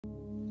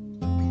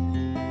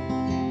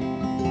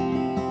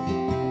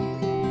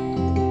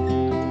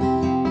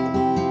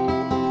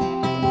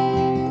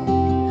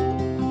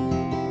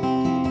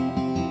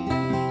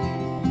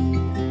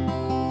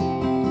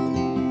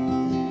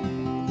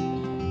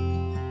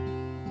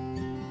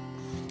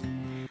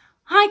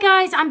Hi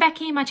guys, I'm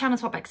Becky, my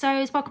channel's What Beck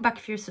Sews. Welcome back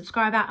if you're a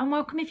subscriber and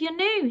welcome if you're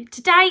new.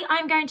 Today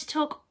I'm going to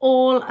talk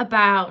all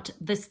about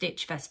the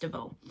Stitch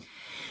Festival.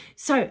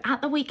 So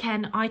at the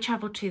weekend, I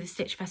travelled to the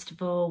Stitch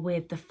Festival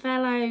with the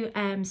fellow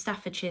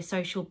Staffordshire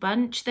social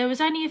bunch. There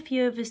was only a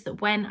few of us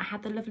that went. I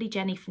had the lovely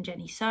Jenny from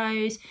Jenny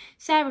Sews,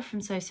 Sarah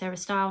from Sew Sarah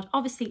Styled,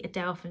 obviously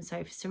Adele from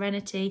Sew for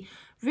Serenity,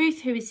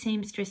 Ruth, who is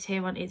seamstress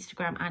here on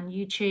Instagram and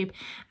YouTube,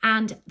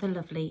 and the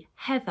lovely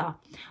Heather.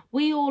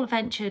 We all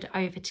ventured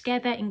over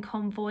together in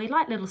convoy,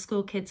 like little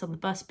school kids on the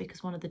bus,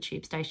 because one of the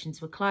tube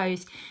stations were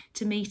closed,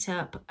 to meet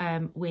up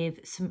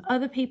with some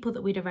other people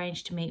that we'd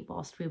arranged to meet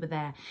whilst we were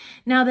there.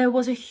 Now, there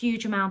was a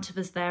huge amount of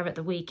us there at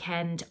the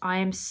weekend. I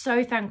am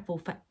so thankful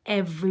for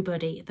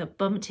everybody that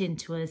bumped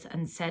into us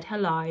and said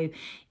hello.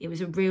 It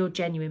was a real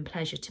genuine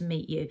pleasure to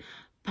meet you.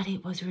 But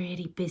it was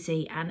really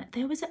busy, and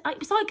it was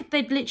like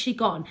they'd literally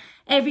gone,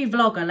 every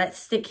vlogger, let's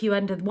stick you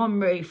under one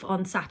roof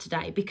on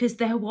Saturday, because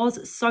there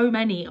was so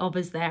many of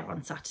us there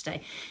on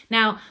Saturday.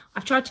 Now,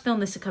 I've tried to film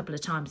this a couple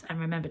of times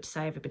and remember to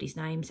say everybody's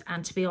names,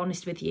 and to be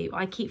honest with you,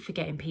 I keep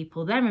forgetting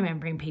people, then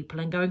remembering people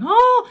and going,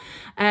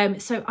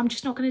 so I'm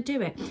just not going to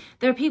do it.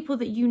 There are people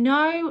that you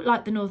know,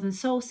 like the Northern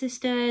Soul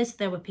Sisters.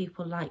 There were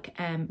people like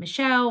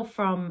Michelle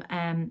from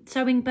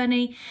Sewing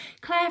Bunny,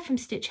 Claire from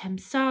Stitch Hem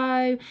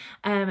Sew,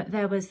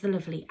 there was the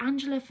lovely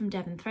Angela from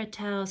Devon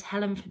Threadtails,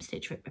 Helen from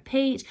Stitch Rip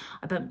Repeat.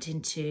 I bumped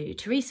into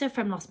Teresa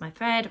from Lost My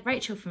Thread,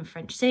 Rachel from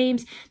French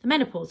Seams, the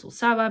Menopausal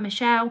Sewer,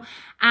 Michelle,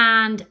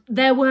 and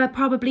there were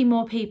probably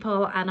more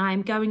people, and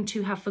I'm going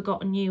to have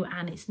forgotten you,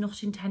 and it's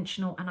not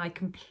intentional, and I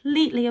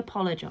completely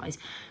apologise,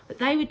 but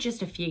they were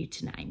just a few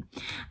to name.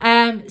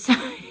 So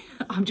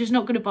I'm just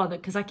not going to bother,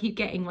 because I keep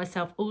getting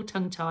myself all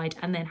tongue-tied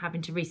and then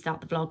having to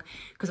restart the vlog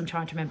because I'm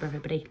trying to remember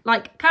everybody,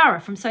 like Cara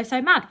from So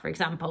Mad, for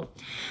example.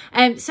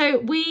 So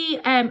we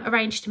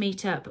arranged to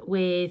meet up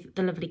with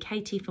the lovely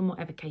Katie from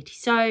Whatever Katie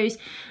Sews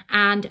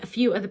and a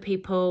few other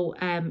people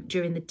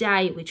during the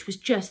day, which was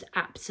just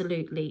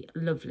absolutely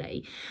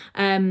lovely.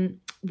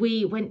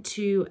 We went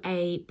to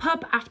a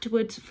pub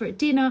afterwards for a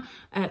dinner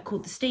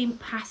called the Steam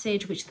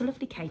Passage, which the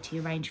lovely Katie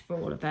arranged for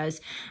all of us.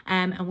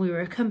 And we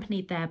were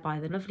accompanied there by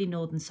the lovely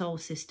Northern Soul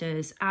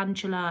Sisters,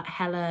 Angela,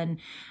 Helen,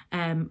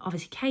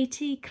 obviously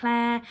Katie,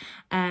 Claire.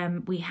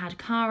 We had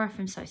Cara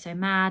from So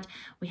Mad.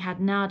 We had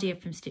Nadia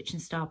from Stitch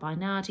and Style by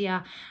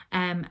Nadia.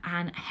 And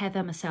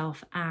Heather,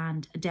 myself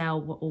and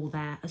Adele were all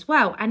there as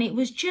well. And it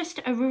was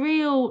just a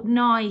real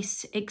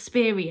nice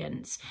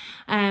experience.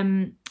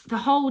 The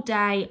whole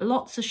day,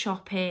 lots of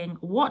shopping,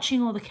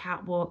 watching all the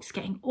catwalks,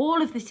 getting all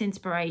of this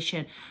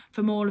inspiration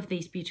from all of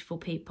these beautiful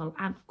people,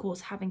 and of course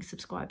having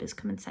subscribers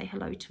come and say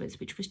hello to us,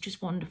 which was just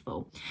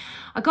wonderful.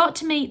 I got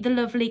to meet the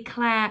lovely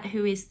Claire,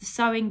 who is the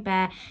Sewing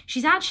Bear.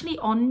 She's actually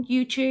on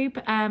YouTube.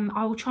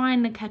 I will try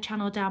and link her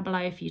channel down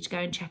below for you to go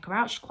and check her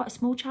out. She's quite a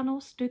small channel,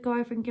 so do go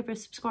over and give her a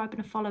subscribe and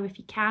a follow if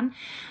you can.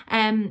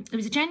 It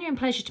was a genuine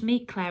pleasure to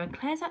meet Claire, and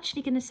Claire's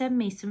actually going to send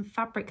me some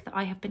fabric that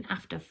I have been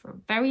after for a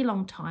very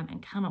long time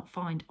and cannot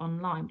find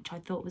online, which I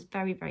thought was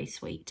very, very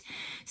sweet.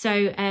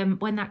 So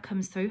when that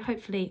comes through,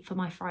 hopefully for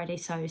my Friday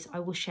sews, I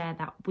will share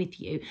that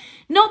with you.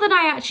 Not that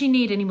I actually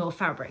need any more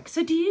fabric.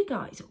 So do you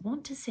guys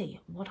want to see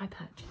what I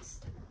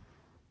purchased?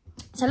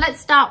 So let's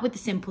start with the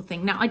simple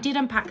thing. Now, I did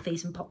unpack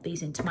these and pop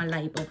these into my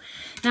label.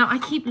 Now, I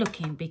keep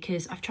looking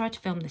because I've tried to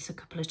film this a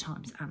couple of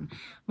times and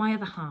my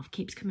other half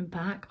keeps coming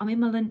back. I'm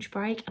in my lunch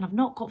break and I've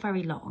not got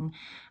very long,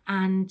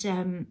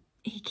 and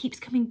he keeps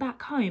coming back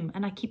home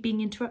and I keep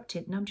being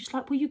interrupted, and I'm just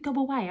like, will you go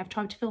away? I've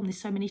tried to film this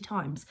so many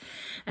times.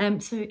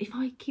 So if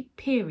I keep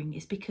peering,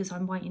 it's because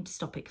I'm waiting to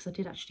stop it, because I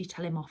did actually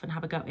tell him off and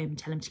have a go at him and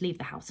tell him to leave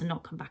the house and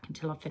not come back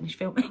until I've finished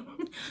filming.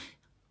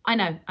 I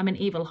know, I'm an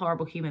evil,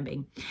 horrible human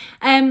being.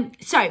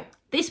 So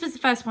this was the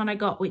first one I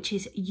got, which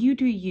is You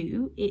Do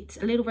You. It's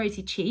a Little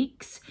Rosy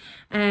Cheeks.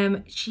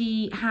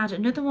 She had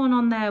another one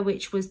on there,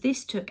 which was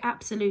This Took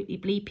Absolutely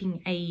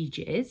Bleeping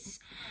Ages,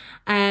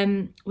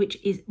 which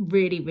is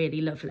really, really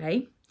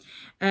lovely.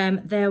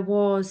 There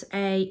was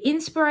a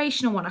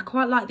inspirational one. I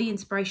quite like the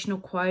inspirational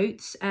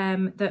quotes.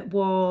 That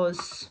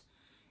was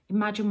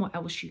Imagine What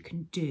Else You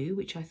Can Do,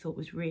 which I thought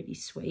was really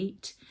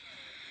sweet.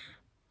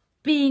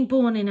 Being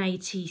born in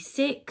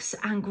 86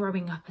 and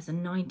growing up as a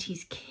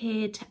 90s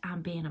kid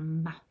and being a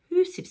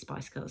massive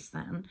Spice Girls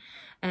fan.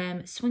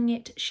 Swing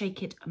it,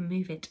 shake it,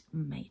 move it,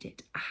 made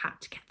it. I had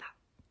to get that.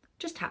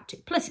 Just had to.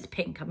 Plus it's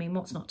pink. I mean,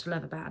 what's not to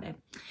love about it?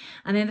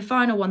 And then the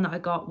final one that I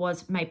got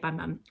was Made by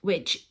Mum,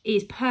 which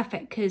is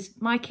perfect because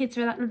my kids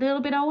are a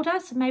little bit older,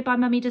 so Made by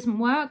Mummy doesn't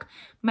work.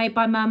 Made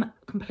by Mum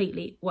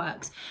completely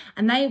works.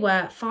 And they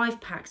were 5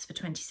 packs for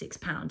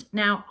 £26.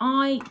 Now,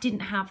 I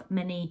didn't have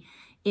many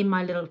in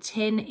my little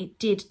tin. It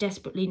did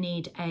desperately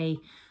need a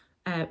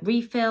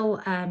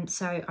refill,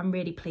 so I'm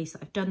really pleased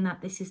that I've done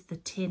that. This is the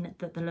tin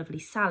that the lovely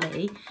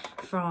Sally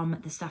from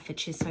the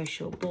Staffordshire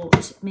Social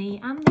bought me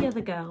and the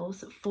other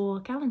girls for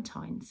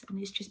Galentine's, and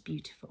it's just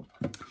beautiful.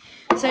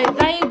 So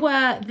they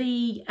were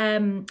the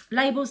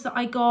labels that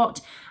I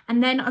got,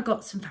 and then I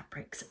got some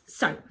fabrics.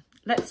 So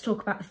let's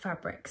talk about the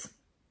fabrics.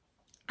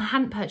 I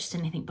hadn't purchased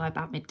anything by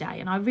about midday,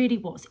 and I really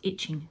was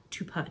itching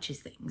to purchase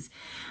things.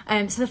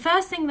 So the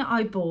first thing that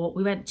I bought,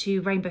 we went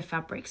to Rainbow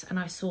Fabrics, and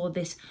I saw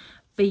this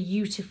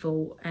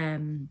beautiful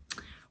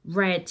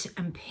red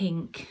and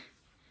pink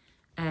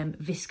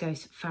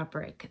viscose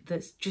fabric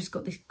that's just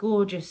got this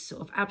gorgeous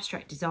sort of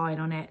abstract design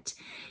on it.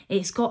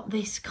 It's got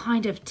this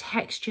kind of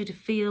textured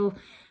feel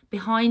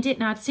behind it.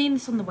 Now, I'd seen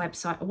this on the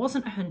website. I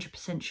wasn't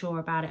 100% sure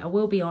about it, I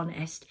will be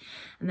honest.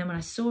 And then when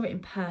I saw it in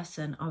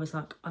person, I was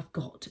like, I've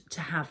got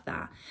to have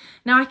that.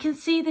 Now, I can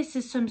see this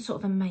as some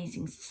sort of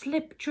amazing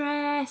slip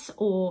dress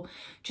or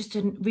just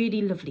a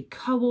really lovely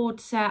cord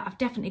set. I've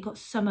definitely got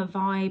summer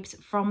vibes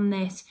from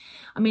this.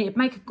 I mean, it'd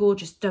make a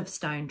gorgeous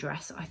dovestone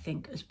dress, I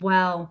think, as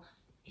well.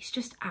 It's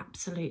just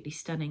absolutely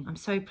stunning. I'm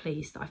so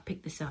pleased that I've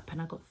picked this up,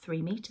 and I got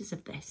 3 meters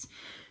of this.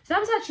 So that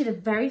was actually the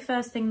very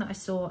first thing that I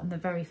saw and the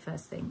very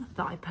first thing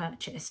that I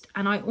purchased.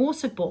 And I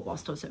also bought,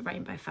 whilst I was at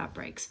Rainbow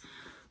Fabrics,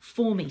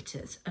 4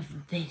 meters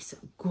of this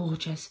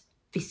gorgeous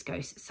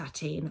viscose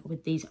sateen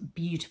with these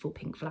beautiful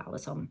pink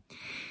flowers on.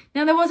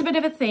 Now, there was a bit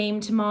of a theme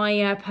to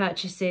my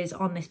purchases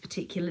on this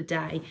particular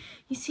day.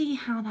 You see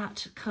how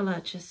that colour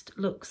just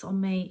looks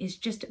on me? It's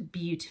just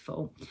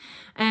beautiful.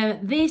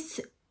 This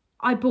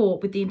I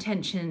bought with the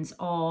intentions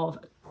of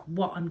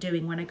what I'm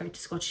doing when I go to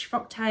Scottish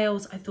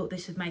Frocktails. I thought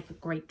this would make a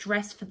great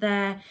dress for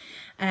there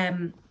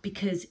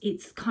because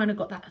it's kind of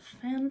got that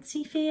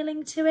fancy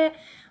feeling to it.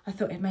 I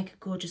thought it'd make a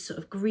gorgeous sort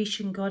of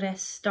Grecian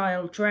goddess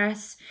style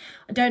dress.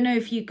 I don't know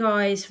if you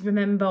guys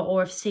remember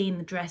or have seen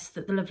the dress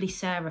that the lovely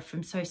Sarah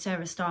from So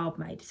Sarah Style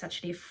made. It's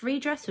actually a free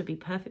dress, would be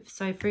perfect for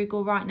So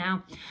Frugal right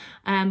now,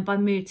 by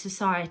Mood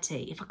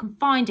Society. If I can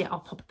find it, I'll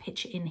pop a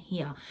picture in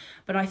here.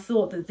 But I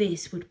thought that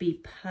this would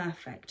be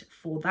perfect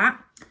for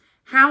that.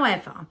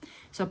 However,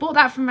 so I bought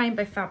that from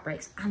Rainbow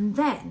Fabrics, and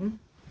then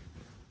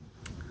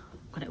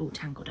got it all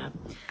tangled up.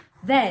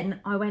 Then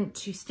I went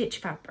to Stitch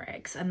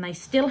Fabrics, and they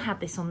still had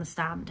this on the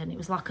stand, and it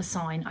was like a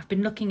sign. I've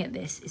been looking at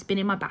this. It's been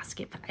in my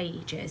basket for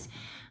ages,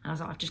 and I was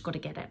like, I've just got to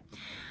get it.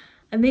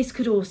 And this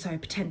could also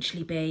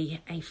potentially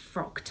be a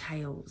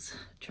Frocktails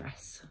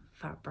dress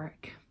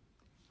fabric.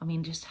 I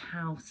mean, just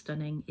how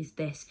stunning is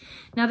this?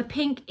 Now, the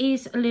pink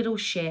is a little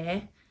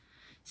sheer.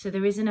 So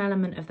there is an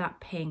element of that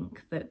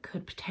pink that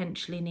could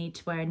potentially need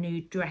to wear a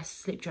nude dress,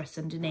 slip dress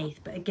underneath.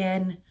 But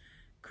again,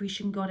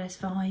 Grecian goddess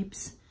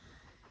vibes.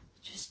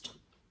 Just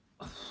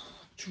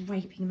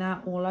draping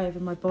that all over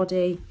my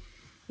body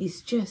is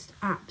just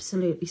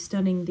absolutely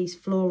stunning. These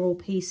floral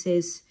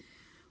pieces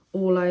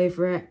all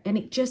over it. And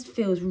it just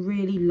feels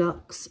really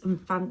luxe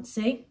and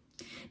fancy.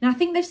 Now, I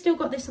think they've still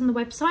got this on the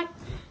website.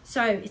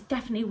 So it's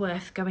definitely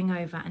worth going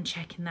over and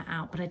checking that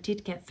out. But I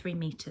did get 3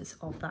 meters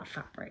of that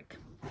fabric.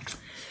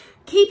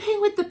 Keeping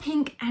with the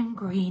pink and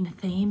green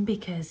theme,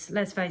 because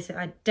let's face it,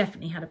 I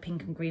definitely had a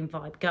pink and green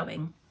vibe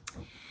going.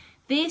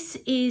 This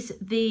is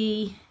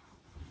the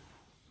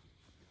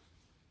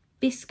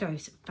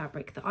viscose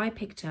fabric that I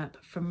picked up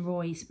from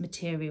Roy's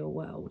Material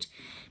World.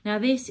 Now,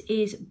 this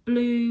is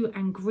blue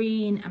and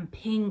green and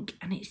pink,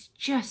 and it's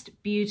just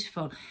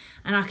beautiful.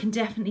 And I can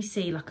definitely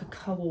see like a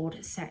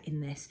cord set in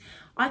this.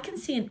 I can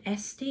see an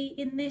SD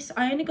in this.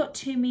 I only got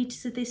 2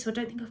 meters of this, so I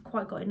don't think I've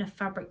quite got enough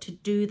fabric to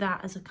do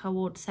that as a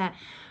cord set.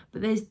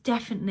 But there's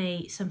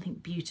definitely something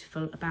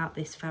beautiful about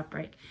this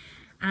fabric.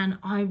 And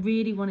I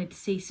really wanted to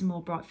see some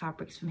more bright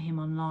fabrics from him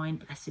online,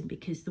 bless him,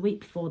 because the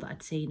week before that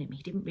I'd seen him,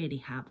 he didn't really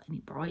have any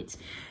brights.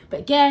 But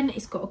again,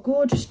 it's got a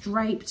gorgeous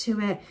drape to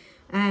it,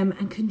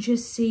 and can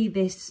just see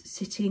this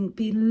sitting,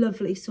 be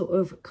lovely sort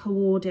of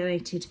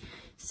coordinated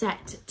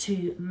set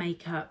to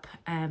make up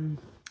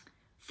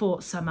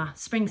for summer,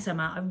 spring,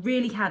 summer. I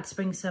really had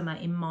spring, summer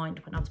in mind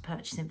when I was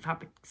purchasing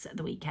fabrics at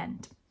the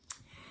weekend.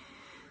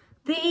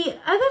 The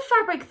other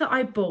fabric that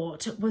I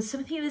bought was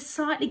something that's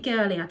slightly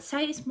girly. I'd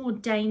say it's more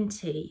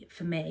dainty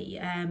for me.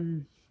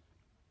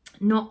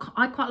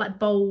 I quite like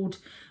bold,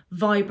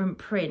 vibrant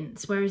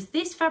prints. Whereas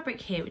this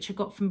fabric here, which I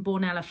got from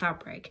Bornella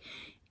Fabric,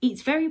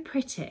 it's very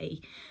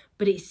pretty,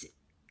 but it's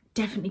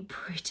definitely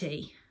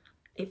pretty.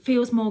 It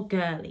feels more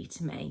girly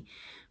to me.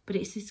 But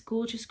it's this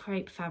gorgeous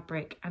crepe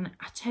fabric. And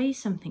I tell you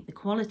something, the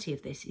quality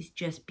of this is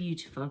just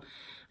beautiful.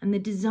 And the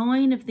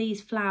design of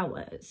these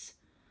flowers,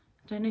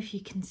 I don't know if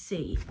you can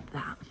see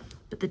that,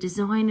 but the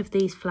design of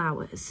these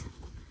flowers,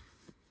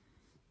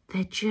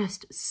 they're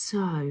just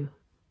so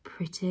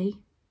pretty.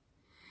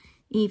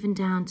 Even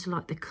down to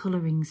like the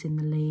colourings in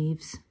the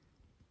leaves.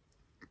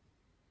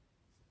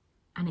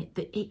 And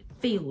it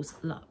feels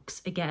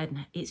luxe.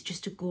 Again, it's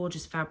just a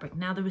gorgeous fabric.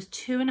 Now, there was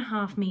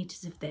 2.5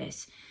 meters of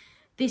this.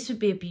 This would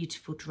be a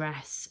beautiful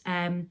dress.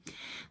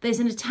 There's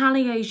an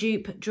Atelier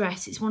Jupe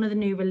dress. It's one of the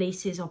new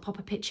releases. I'll pop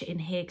a picture in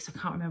here because I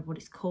can't remember what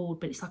it's called,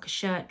 but it's like a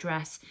shirt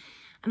dress.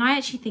 And I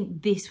actually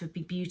think this would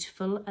be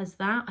beautiful as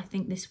that. I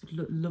think this would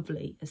look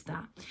lovely as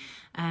that.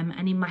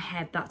 And in my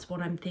head, that's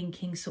what I'm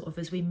thinking sort of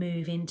as we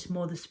move into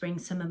more the spring,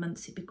 summer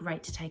months. It'd be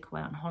great to take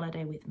away on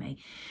holiday with me.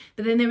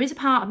 But then there is a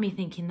part of me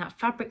thinking that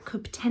fabric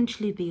could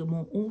potentially be a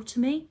more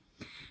autumny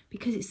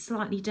because it's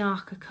slightly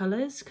darker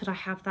colours. Could I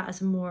have that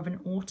as more of an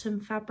autumn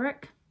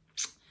fabric?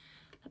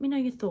 Let me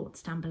know your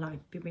thoughts down below.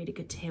 It'd be really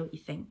good to hear what you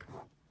think.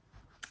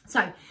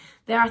 So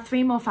there are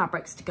 3 more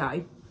fabrics to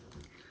go.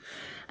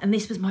 And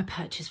this was my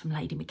purchase from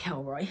Lady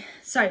McElroy.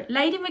 So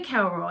Lady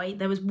McElroy,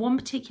 there was one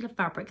particular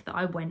fabric that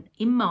I went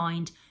in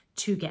mind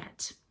to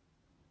get.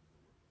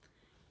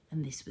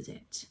 And this was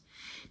it.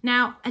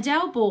 Now,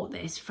 Adele bought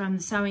this from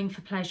the Sewing for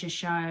Pleasure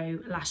show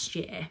last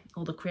year,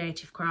 or the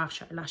Creative Craft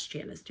show last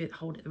year. Let's do it,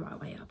 hold it the right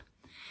way up.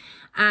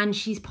 And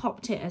she's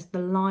popped it as the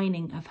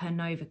lining of her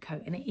Nova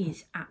coat, and it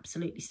is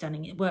absolutely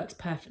stunning. It works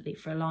perfectly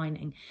for a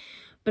lining.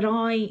 But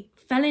I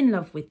fell in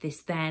love with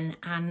this then,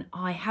 and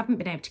I haven't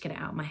been able to get it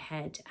out of my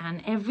head.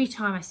 And every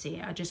time I see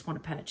it, I just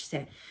want to purchase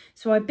it.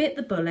 So I bit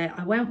the bullet.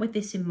 I went with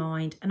this in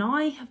mind, and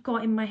I have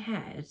got in my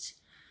head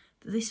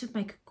that this would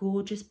make a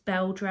gorgeous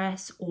bell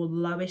dress or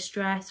Lois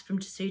dress from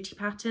Tessuti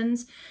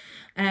Patterns.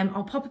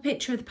 I'll pop a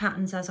picture of the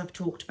patterns as I've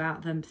talked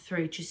about them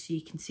through, just so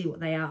you can see what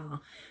they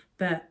are.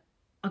 But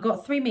I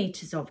got 3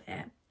 meters of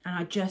it, and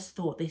I just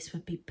thought this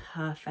would be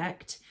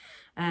perfect.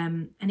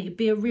 And it'd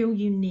be a real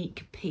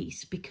unique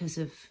piece because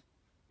of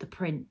the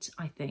print,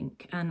 I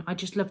think. And I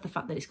just love the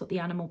fact that it's got the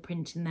animal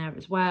print in there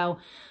as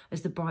well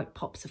as the bright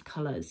pops of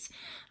colours.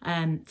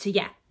 So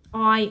yeah,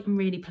 I am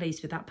really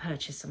pleased with that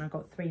purchase, and I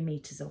got 3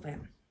 meters of it.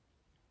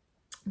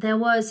 There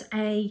was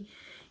on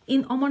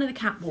one of the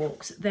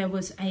catwalks, there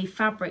was a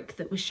fabric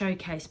that was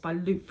showcased by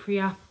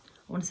Lupria. I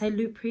want to say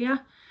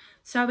Lupria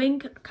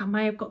Sewing. I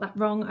may have got that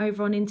wrong,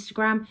 over on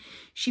Instagram.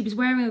 She was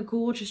wearing a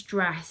gorgeous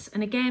dress,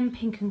 and again,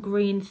 pink and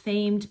green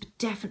themed, but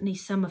definitely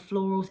summer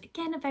florals.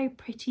 Again, a very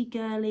pretty,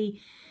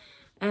 girly,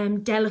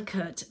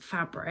 delicate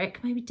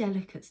fabric. Maybe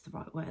delicate's the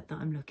right word that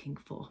I'm looking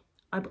for.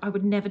 I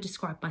would never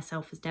describe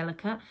myself as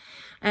delicate.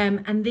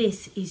 And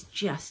this is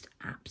just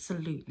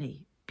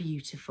absolutely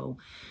beautiful.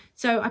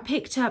 So I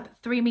picked up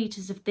 3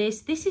 meters of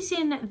this. This is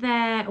in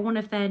one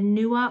of their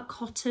newer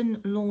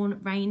cotton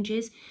lawn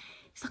ranges.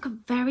 It's like a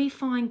very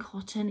fine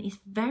cotton. It's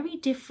very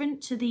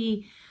different to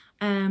the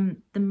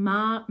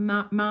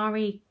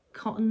Marie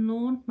cotton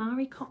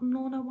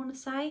lawn, I want to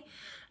say.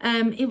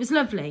 It was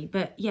lovely,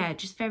 but yeah,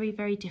 just very,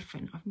 very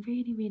different. I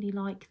really, really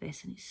like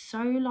this, and it's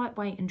so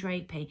lightweight and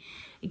drapey.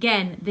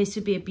 Again, this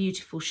would be a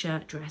beautiful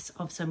shirt dress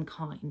of some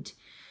kind,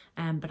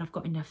 but I've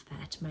got enough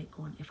there to make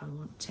one if I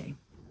want to.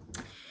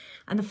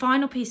 And the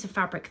final piece of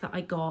fabric that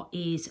I got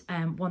is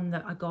one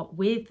that I got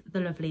with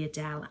the lovely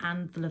Adele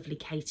and the lovely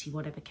Katie,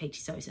 whatever Katie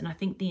sews. And I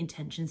think the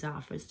intentions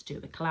are for us to do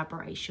a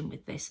collaboration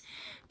with this,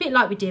 a bit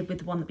like we did with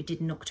the one that we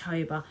did in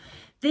October.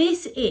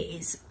 This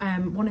is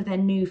one of their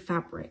new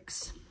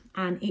fabrics,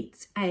 and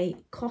it's a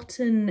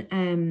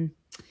cotton,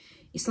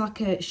 it's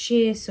like a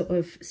sheer sort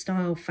of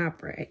style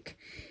fabric.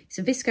 It's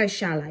a viscose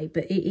chalet,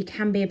 but it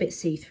can be a bit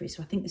see-through.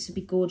 So I think this would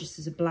be gorgeous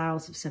as a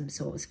blouse of some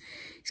sorts.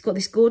 It's got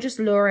this gorgeous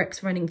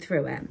lurex running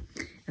through it.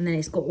 And then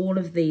it's got all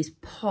of these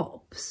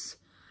pops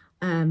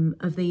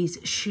of these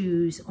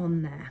shoes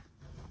on there.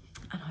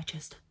 And I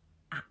just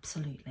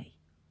absolutely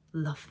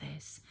love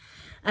this.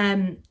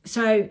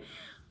 So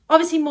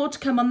obviously more to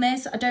come on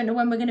this. I don't know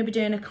when we're going to be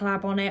doing a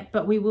collab on it,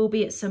 but we will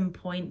be at some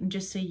point. And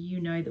just so you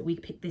know that we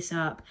picked this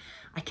up,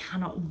 I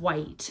cannot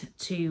wait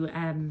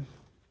to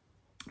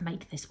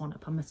make this one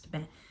up, I must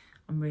admit.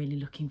 I'm really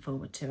looking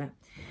forward to it.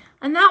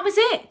 And that was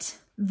it.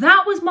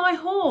 That was my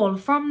haul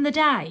from the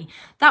day.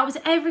 That was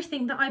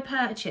everything that I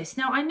purchased.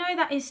 Now, I know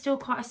that is still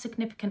quite a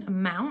significant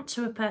amount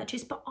to a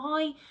purchase, but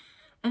I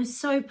am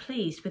so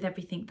pleased with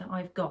everything that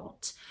I've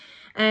got.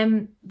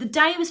 The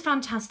day was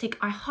fantastic.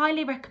 I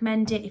highly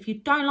recommend it. If you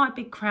don't like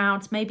big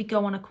crowds, maybe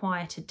go on a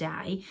quieter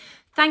day.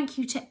 Thank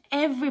you to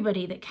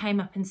everybody that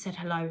came up and said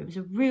hello. It was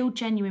a real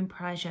genuine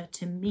pleasure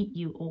to meet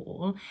you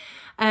all.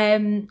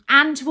 And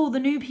to all the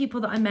new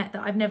people that I met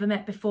that I've never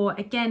met before.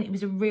 Again, it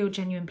was a real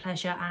genuine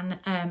pleasure.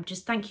 And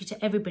just thank you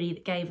to everybody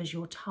that gave us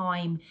your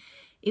time.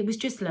 It was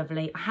just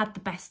lovely. I had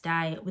the best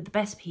day with the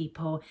best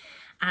people.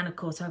 And of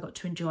course, I got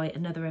to enjoy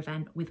another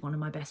event with one of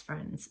my best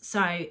friends.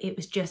 So it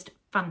was just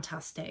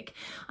fantastic.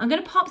 I'm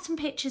going to pop some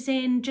pictures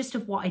in just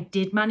of what I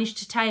did manage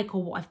to take,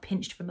 or what I've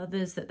pinched from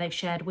others that they've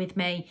shared with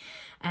me,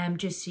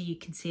 just so you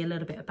can see a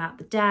little bit about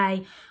the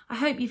day. I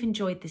hope you've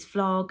enjoyed this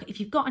vlog. If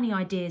you've got any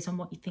ideas on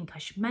what you think I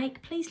should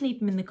make, please leave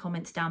them in the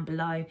comments down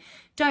below.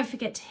 Don't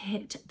forget to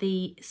hit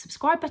the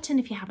subscribe button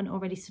if you haven't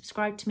already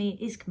subscribed to me.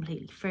 It is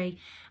completely free.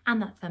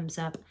 And that thumbs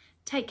up.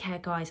 Take care,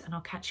 guys, and I'll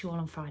catch you all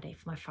on Friday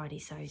for my Friday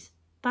sews.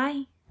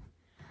 Bye.